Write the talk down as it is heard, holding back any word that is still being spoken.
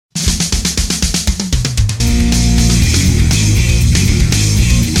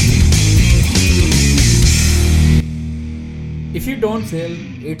don't sell,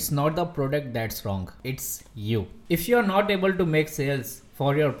 it's not the product that's wrong, it's you. If you're not able to make sales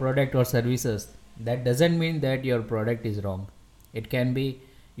for your product or services, that doesn't mean that your product is wrong. It can be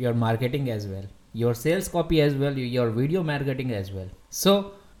your marketing as well, your sales copy as well, your video marketing as well.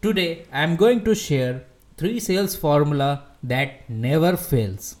 So today I'm going to share 3 sales formula that never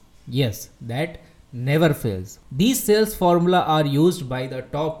fails. Yes, that never fails. These sales formula are used by the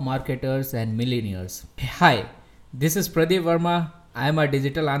top marketers and millionaires. Hi, this is Pradeep Verma. I am a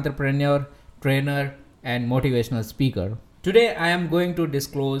digital entrepreneur, trainer, and motivational speaker. Today I am going to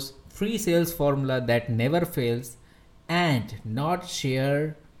disclose 3 sales formula that never fails and not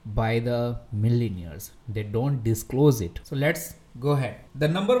shared by the millionaires. They don't disclose it. So let's go ahead. The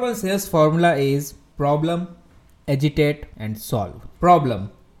number 1 sales formula is problem, agitate, and solve.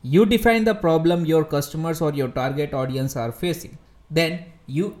 Problem. You define the problem your customers or your target audience are facing. Then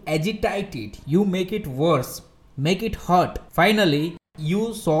you agitate it. You make it worse. Make it hurt. Finally,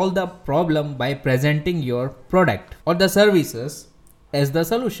 you solve the problem by presenting your product or the services as the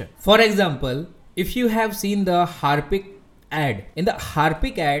solution. For example, if you have seen the Harpic ad, in the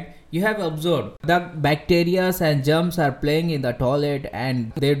Harpic ad, you have observed the bacteria and germs are playing in the toilet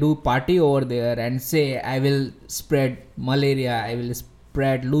and they do party over there and say, I will spread malaria, I will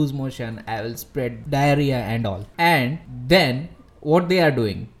spread loose motion, I will spread diarrhea and all. And then what they are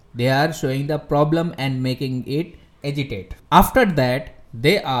doing? They are showing the problem and making it agitate. After that,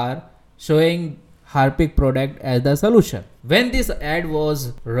 they are showing Harpic product as the solution. When this ad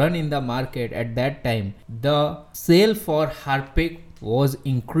was run in the market at that time, the sale for Harpic was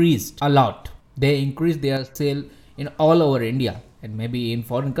increased a lot. They increased their sale in all over India and maybe in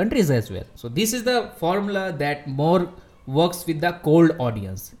foreign countries as well. So this is the formula that more works with the cold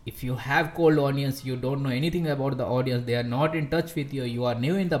audience. If you have cold audience, you don't know anything about the audience, they are not in touch with you, you are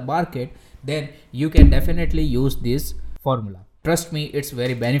new in the market, then you can definitely use this formula. Trust me, it's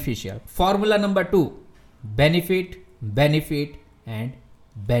very beneficial. Formula number 2, benefit, benefit, and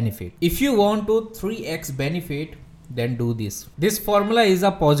benefit. If you want to 3x benefit, then do this. This formula is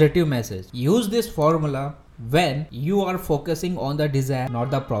a positive message. Use this formula when you are focusing on the desire,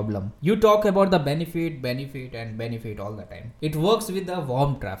 not the problem. You talk about the benefit, benefit, and benefit all the time. It works with the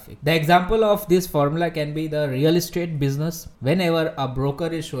warm traffic. The example of this formula can be the real estate business. Whenever a broker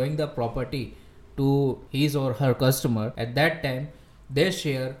is showing the property to his or her customer, at that time they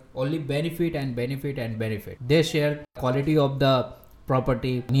share only benefit and benefit and benefit. They share quality of the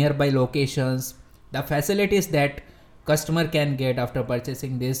property, nearby locations, the facilities that customer can get after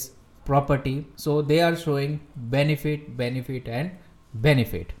purchasing this property. So they are showing benefit, benefit, and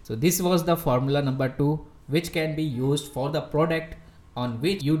benefit. So this was the formula number 2, which can be used for the product on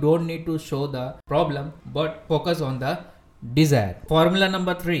which you don't need to show the problem but focus on the desire. Formula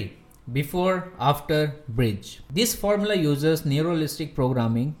number 3, before after bridge. This formula uses neuralistic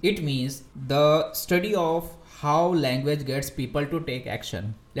programming. It means the study of how language gets people to take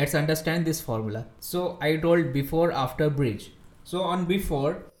action. Let's understand this formula. So I told before after bridge. So on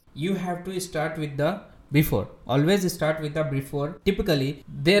before, you have to start with the before. Always start with the before. Typically,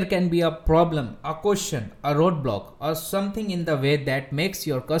 there can be a problem, a question, a roadblock, or something in the way that makes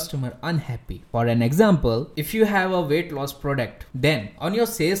your customer unhappy. For an example, if you have a weight loss product, then on your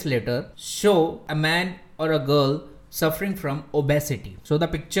sales letter, show a man or a girl suffering from obesity. Show the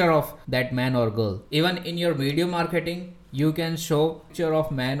picture of that man or girl. Even in your video marketing, you can show picture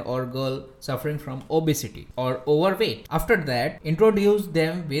of man or girl suffering from obesity or overweight. After that, introduce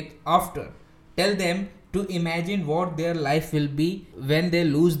them with after. Tell them to imagine what their life will be when they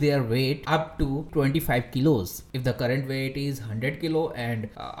lose their weight up to 25 kilos. If the current weight is 100 kilo and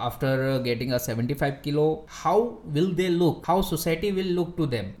after getting a 75 kilo, how will they look? How society will look to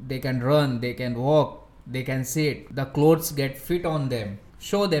them? They can run, they can walk, they can sit, the clothes get fit on them.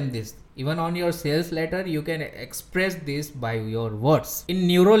 Show them this. Even on your sales letter, you can express this by your words. In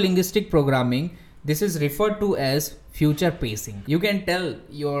neuro-linguistic programming, this is referred to as future pacing. You can tell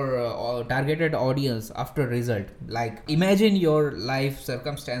your targeted audience after result, like imagine your life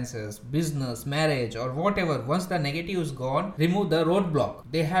circumstances, business, marriage, or whatever. Once the negative is gone, remove the roadblock.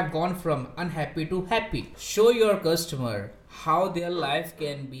 They have gone from unhappy to happy. Show your customer how their life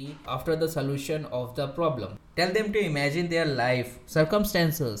can be after the solution of the problem. Tell them to imagine their life,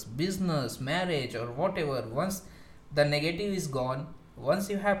 circumstances, business, marriage, or whatever. Once the negative is gone, once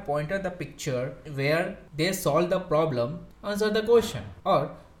you have pointed the picture where they solve the problem, answer the question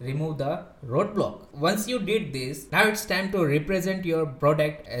or remove the roadblock. Once you did this, now it's time to represent your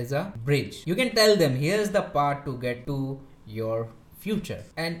product as a bridge. You can tell them here's the part to get to your future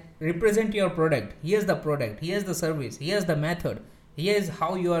and represent your product. Here's the product, here's the service, here's the method, here's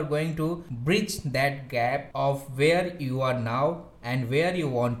how you are going to bridge that gap of where you are now and where you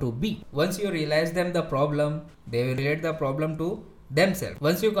want to be. Once you realize them the problem, they will relate the problem to themselves.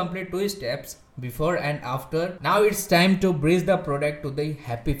 Once you complete 2 steps, before and after, now it's time to bridge the product to the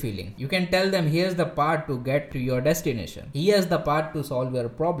happy feeling. You can tell them, here's the part to get to your destination. Here's the part to solve your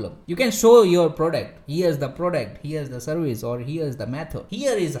problem. You can show your product. Here's the service, or here's the method.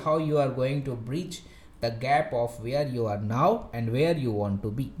 Here is how you are going to bridge the gap of where you are now and where you want to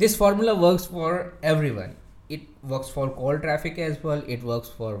be. This formula works for everyone. It works for cold traffic as well, it works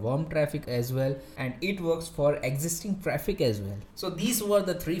for warm traffic as well, and it works for existing traffic as well. So these were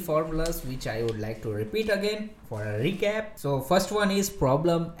the 3 formulas which I would like to repeat again for a recap. So first one is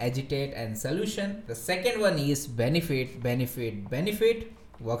problem, agitate and solution. The second one is benefit,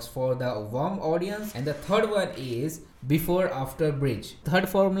 works for the warm audience. And the third one is before after bridge. Third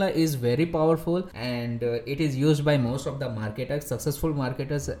formula is very powerful, and it is used by most of the marketers, successful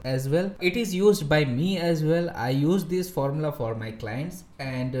marketers as well. It is used by me as well. I use this formula for my clients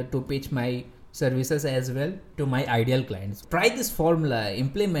and to pitch my services as well to my ideal clients. Try this formula,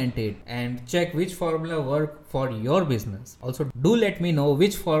 implement it, and check which formula work for your business. Also, do let me know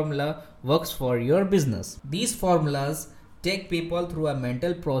which formula works for your business. These formulas take people through a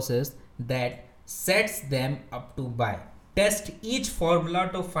mental process that sets them up to buy. Test each formula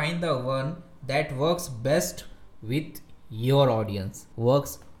to find the one that works best with your audience,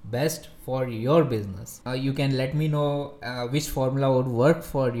 works best for your business. You can let me know which formula would work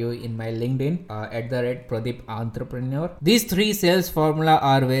for you in my LinkedIn @Pradeep Entrepreneur. These 3 sales formula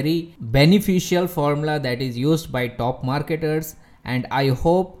are very beneficial formula that is used by top marketers, and I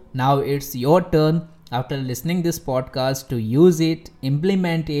hope now it's your turn after listening this podcast to use it,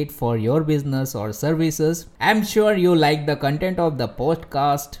 implement it for your business or services. I'm sure you like the content of the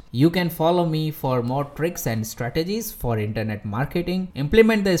podcast. You can follow me for more tricks and strategies for internet marketing.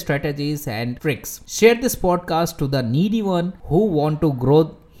 Implement the strategies and tricks. Share this podcast to the needy one who want to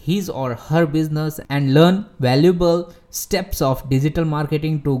grow his or her business and learn valuable steps of digital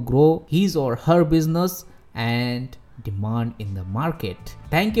marketing to grow his or her business and demand in the market.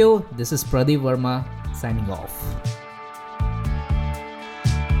 Thank you. This is Pradeep Verma signing off.